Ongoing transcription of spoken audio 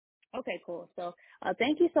Okay, cool. So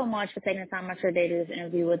thank you so much for taking the time out of your day to do this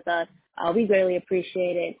interview with us. We greatly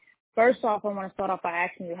appreciate it. First off, I want to start off by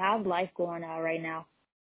asking you, how's life going right now?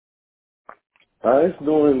 It's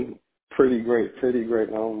doing pretty great, pretty great.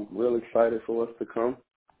 I'm real excited for what's to come.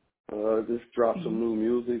 Just dropped Hmm. some new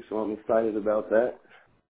music, so I'm excited about that.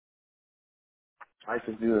 Life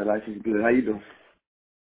is good. Life is good. How you doing?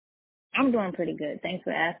 I'm doing pretty good. Thanks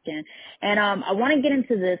for asking. And I want to get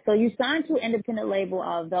into this. So you signed to an independent label,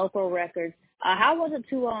 Velcro Records. How was it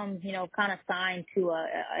to kind of sign to a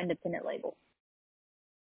independent label?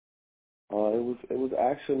 It was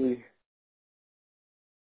actually,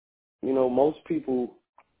 most people,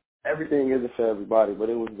 everything isn't for everybody, but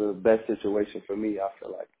it was the best situation for me. I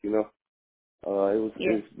feel like,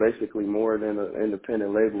 Yeah. it's basically more than an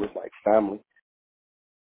independent label. It's like family.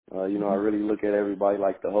 I Hmm. really look at everybody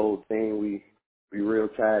like the whole thing. We real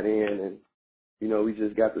tied in, and we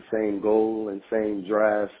just got the same goal and same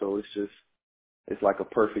drive. So it's like a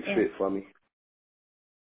perfect Yeah. fit for me.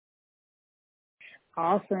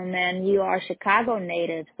 Awesome, man. You are a Chicago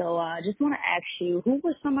native, so I just want to ask you, who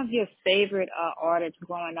were some of your favorite artists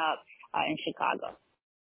growing up in Chicago?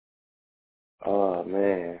 Oh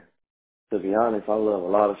man, to be honest, I love a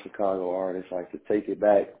lot of Chicago artists. Like To Take It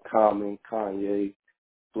Back, Common, Kanye,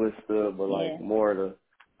 Twista, but Yeah. like more of the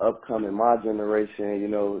upcoming my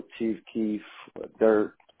generation. Chief Keef,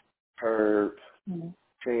 Dirt, Herb, Mhm.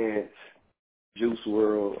 Chance, Juice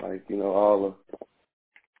World, like all the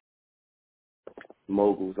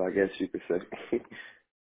moguls, I guess you could say.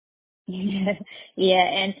 Yeah,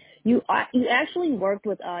 and you actually worked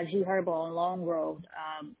with G Herbo on Long Road.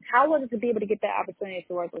 How was it to be able to get that opportunity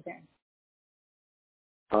to work with him?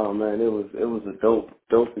 Oh man, it was a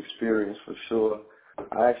dope experience for sure.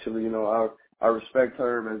 I actually, I respect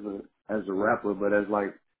Herb as a rapper, but as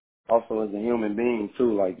like also as a human being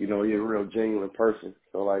too. Like, he's a real genuine person.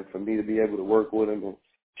 So like for me to be able to work with him and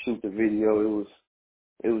shoot the video,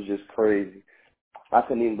 it was just crazy. I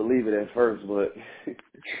couldn't even believe it at first, but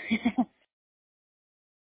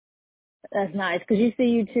That's nice. Could you see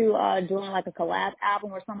you two doing like a collab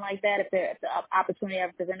album or something like that if the opportunity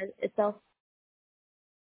ever presented itself?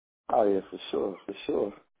 oh yeah, for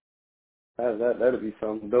sure. That'd be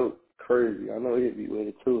something dope, crazy. I know he'd be with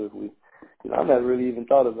it too if we. I never really even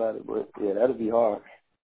thought about it, but yeah, that'd be hard.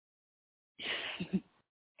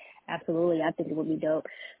 Absolutely, I think it would be dope.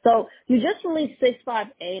 So you just released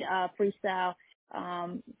 658 freestyle.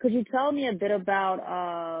 Could you tell me a bit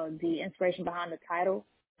about the inspiration behind the title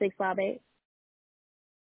 658?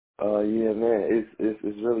 Yeah, man,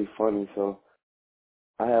 it's really funny. So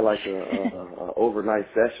I had like a overnight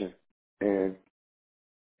session, and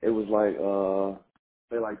it was like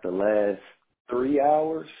say like the last 3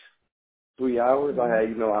 hours. 3 hours, I Hmm.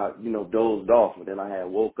 had dozed off, and then I had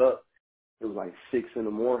woke up. It was like 6 in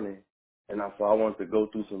the morning, and I wanted to go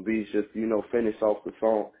through some beats, just finish off the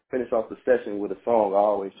session with a song. I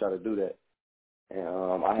always try to do that,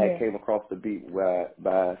 and I had Yeah. came across the beat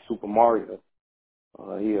by Super Mario.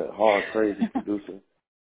 He a hard, crazy producer,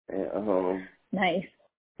 and Nice.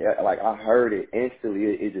 yeah, like I heard it instantly.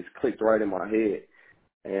 It just clicked right in my head,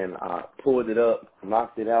 and I pulled it up,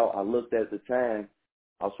 knocked it out. I looked at the time.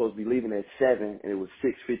 I was supposed to be leaving at 7, and it was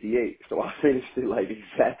 6:58. So I finished it like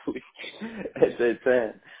exactly at that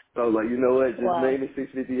time. So I was like, you know what? Just Wow. name it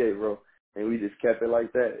 6:58, bro. And we just kept it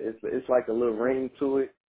like that. It's like a little ring to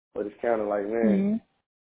it, but it's kind of like, man,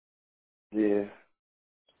 Hmm. yeah.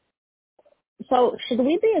 So should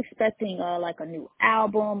we be expecting like a new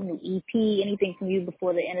album, new EP, anything from you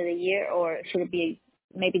before the end of the year, or should it be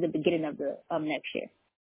maybe the beginning of the next year?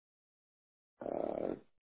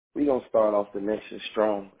 We gonna start off the next year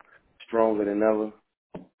strong, stronger than ever.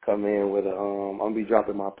 Come in with I'm gonna be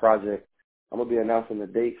dropping my project. I'm gonna be announcing the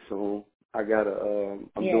date soon. I'm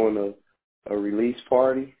Yeah. doing a release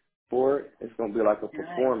party for it. It's gonna be like a Nice.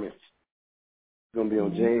 performance. It's gonna be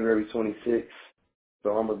on Hmm. January 26th.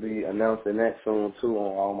 So I'm gonna be announcing that soon too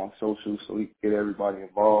on all my socials, so we can get everybody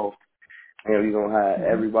involved. And we're gonna have Hmm.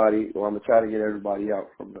 everybody, or I'm gonna try to get everybody out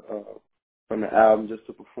from the album just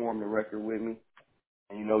to perform the record with me.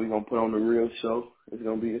 And we're gonna put on the real show. It's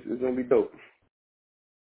gonna be dope.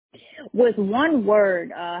 With one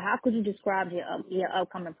word, how could you describe your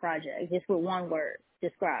upcoming project? Just with one word,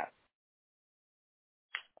 describe.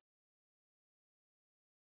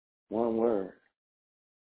 One word.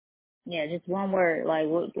 Yeah, just one word,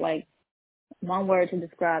 like one word to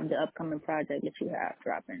describe the upcoming project that you have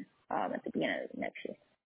dropping at the beginning of next year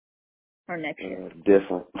or next year.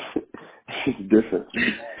 Different. It's different.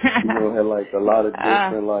 Had like a lot of uh,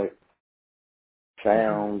 different like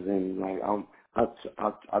sounds, and like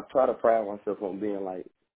I try to pride myself on being like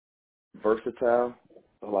versatile.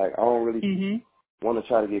 So like I don't really want to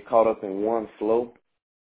try to get caught up in one flow.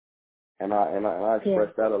 And I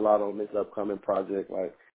expressed that a lot on this upcoming project,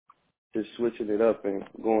 like just switching it up and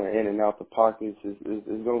going in and out the pockets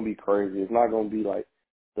is gonna be crazy. It's not gonna be like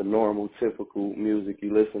the normal typical music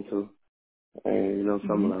you listen to, and you know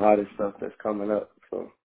some of the hottest stuff that's coming up.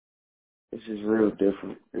 So it's just real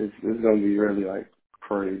different. It's gonna be really like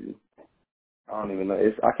crazy. I don't even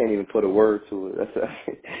know. I can't even put a word to it. That's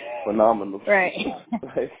phenomenal. Right.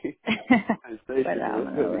 Like, the station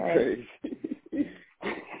is really crazy.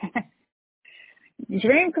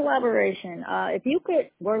 Dream collaboration. If you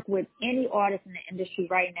could work with any artist in the industry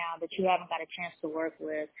right now that you haven't got a chance to work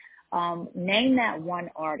with, name that one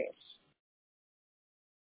artist.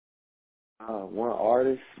 One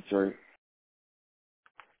artist, Drake.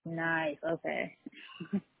 Nice. Okay.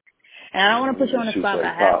 And I don't want to put you on the spot, but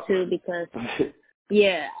I have to because,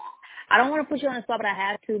 yeah, I don't want to put you on the spot, but I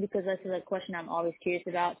have to because that's a question I'm always curious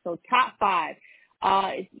about. So top 5.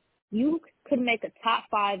 If you could make a top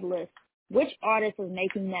 5 list, which artist is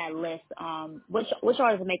making that list? Which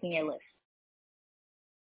artist is making your list?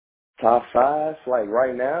 Top 5, like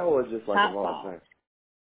right now, or just like Top of all 5 time?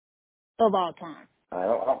 of all time.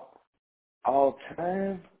 All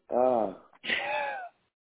time?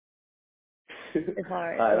 It's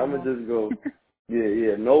hard. All right, I'm gonna just go.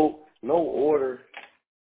 Yeah. No order.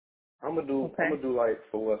 I'm gonna do like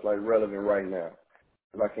for what's like relevant right now.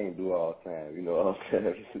 'Cause I can't do all time. You know, all time.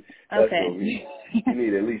 That's Okay. what you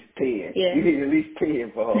need at least 10. Yeah. You need at least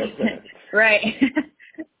 10 for all time. Right.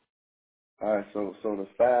 All right, so the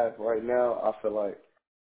 5 right now, I feel like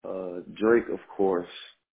Drake, of course.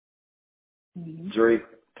 Drake,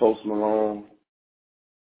 Post Malone,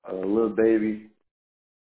 Lil Baby,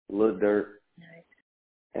 Lil Durk,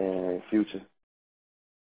 and Future.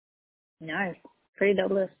 Nice. Pretty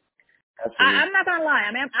dope list. Absolutely. I'm not gonna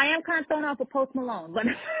lie. I am kind of thrown off with Post Malone, but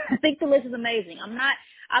I think the list is amazing.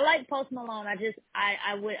 I like Post Malone. That's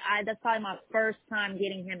probably my first time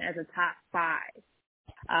getting him as a top 5.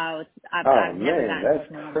 I've never gotten That's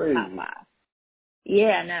Post Malone crazy. as top 5.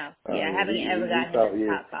 Yeah, no. Yeah, I haven't ever gotten him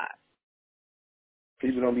as top 5.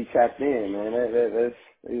 People don't be tapped in, man.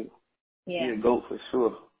 He's a GOAT for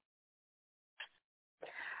sure.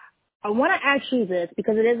 I want to ask you this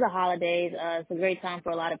because it is the holidays. It's a great time for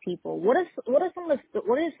a lot of people. What are some of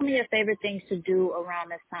your favorite things to do around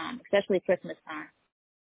this time, especially Christmas time?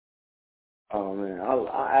 Oh man, I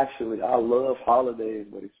love holidays,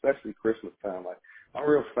 but especially Christmas time. Like I'm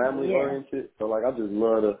real family oriented, so like I just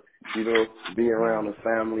love to, be around the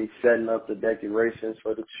family, setting up the decorations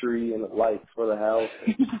for the tree and the lights for the house,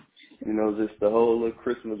 and just the whole little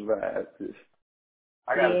Christmas vibe.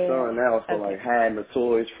 I got a son now, so like hiding the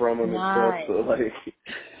toys from him and stuff. So like,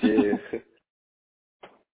 yeah,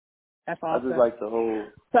 that's awesome. I just like the whole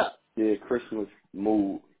Christmas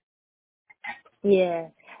mood. Yeah.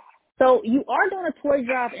 So you are doing a toy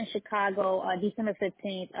drive in Chicago, December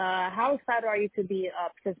 15th. How excited are you to be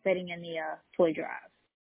participating in the toy drive?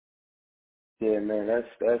 Yeah, man,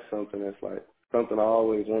 that's something that's like something I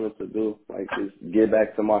always wanted to do, like just give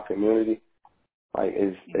back to my community, like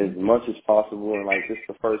as much as possible, and like this is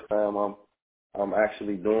the first time I'm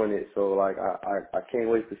actually doing it, so like I can't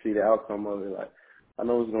wait to see the outcome of it. Like I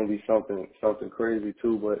know it's gonna be something crazy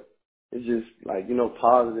too, but it's just like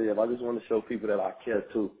positive. I just want to show people that I care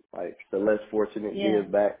too, like the less fortunate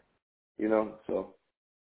give back, So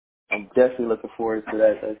I'm definitely looking forward to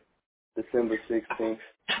that. That's December 16th.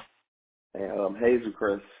 And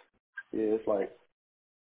Hazelcrest, it's like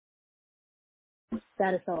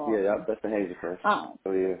that is so awesome. Yeah, that's the Hazelcrest.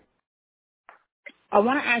 So yeah. I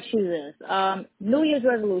want to ask you this: New Year's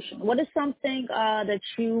resolution. What is something that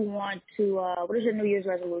you want to? What is your New Year's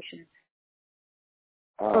resolution?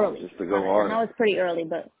 Early. Just to go harder. I know it's pretty early,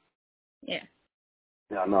 but yeah.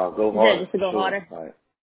 Yeah, no, go harder. Just to go harder. Like,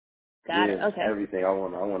 Got it. Okay. Everything. I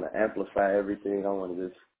want to amplify everything. I want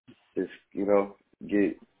to just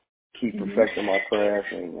keep perfecting my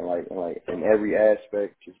craft and like in every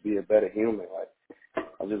aspect, just be a better human. Like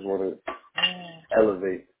I just want to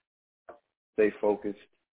elevate, stay focused,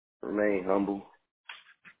 remain humble.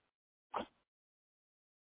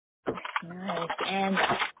 Nice. And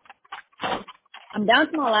I'm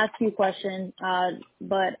down to my last few questions,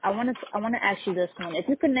 but I want to ask you this one. If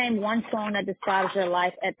you could name one song that describes your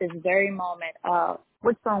life at this very moment,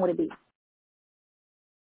 which song would it be?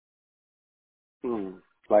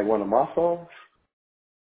 Like one of my songs?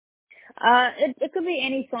 It could be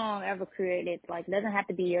any song ever created. Like, it doesn't have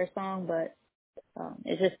to be your song, but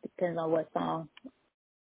it just depends on what song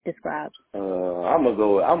describes. I'm gonna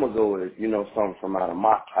go with something from out of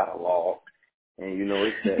my catalog, and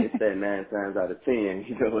it's that 9 times out of 10,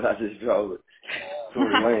 what I just drove it.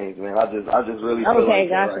 Tory Lanez, man. I just really feel Okay, like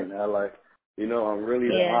that gotcha. right now. Like, you know, I'm really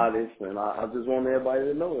the Yeah. hottest, and I just want everybody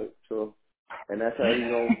to know it. So, and that's how you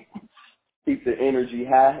know keep the energy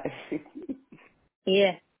high.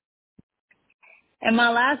 Yeah. And my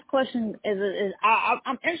last question is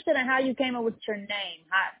I'm interested in how you came up with your name,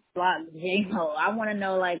 Hot Block J-Mo. I want to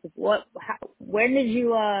know like where did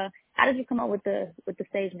you how did you come up with the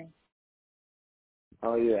stage name?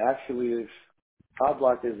 Oh yeah, actually, it's Hot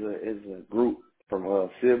Block is a group from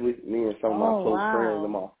Sibley, me and some of my Oh close friends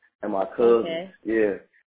wow. and my cousins. Okay. Yeah,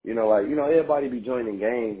 you know, like everybody be joining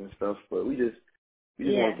games and stuff, but we just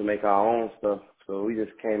Yeah. wanted to make our own stuff, so we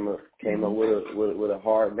just came up Mhm. with a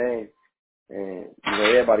hard name, and you know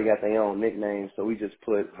everybody got their own nicknames, so we just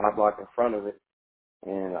put Hot Block in front of it,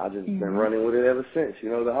 and I just been Mhm. running with it ever since. You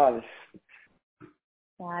know, the hottest.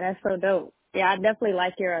 Wow, that's so dope. Yeah, I definitely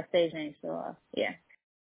like your stage name. So yeah,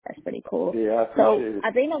 that's pretty cool. Yeah, I So appreciate it.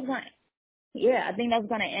 I think I think that's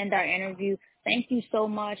gonna end our interview. Thank you so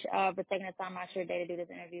much for taking the time out of your day to do this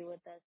interview with us.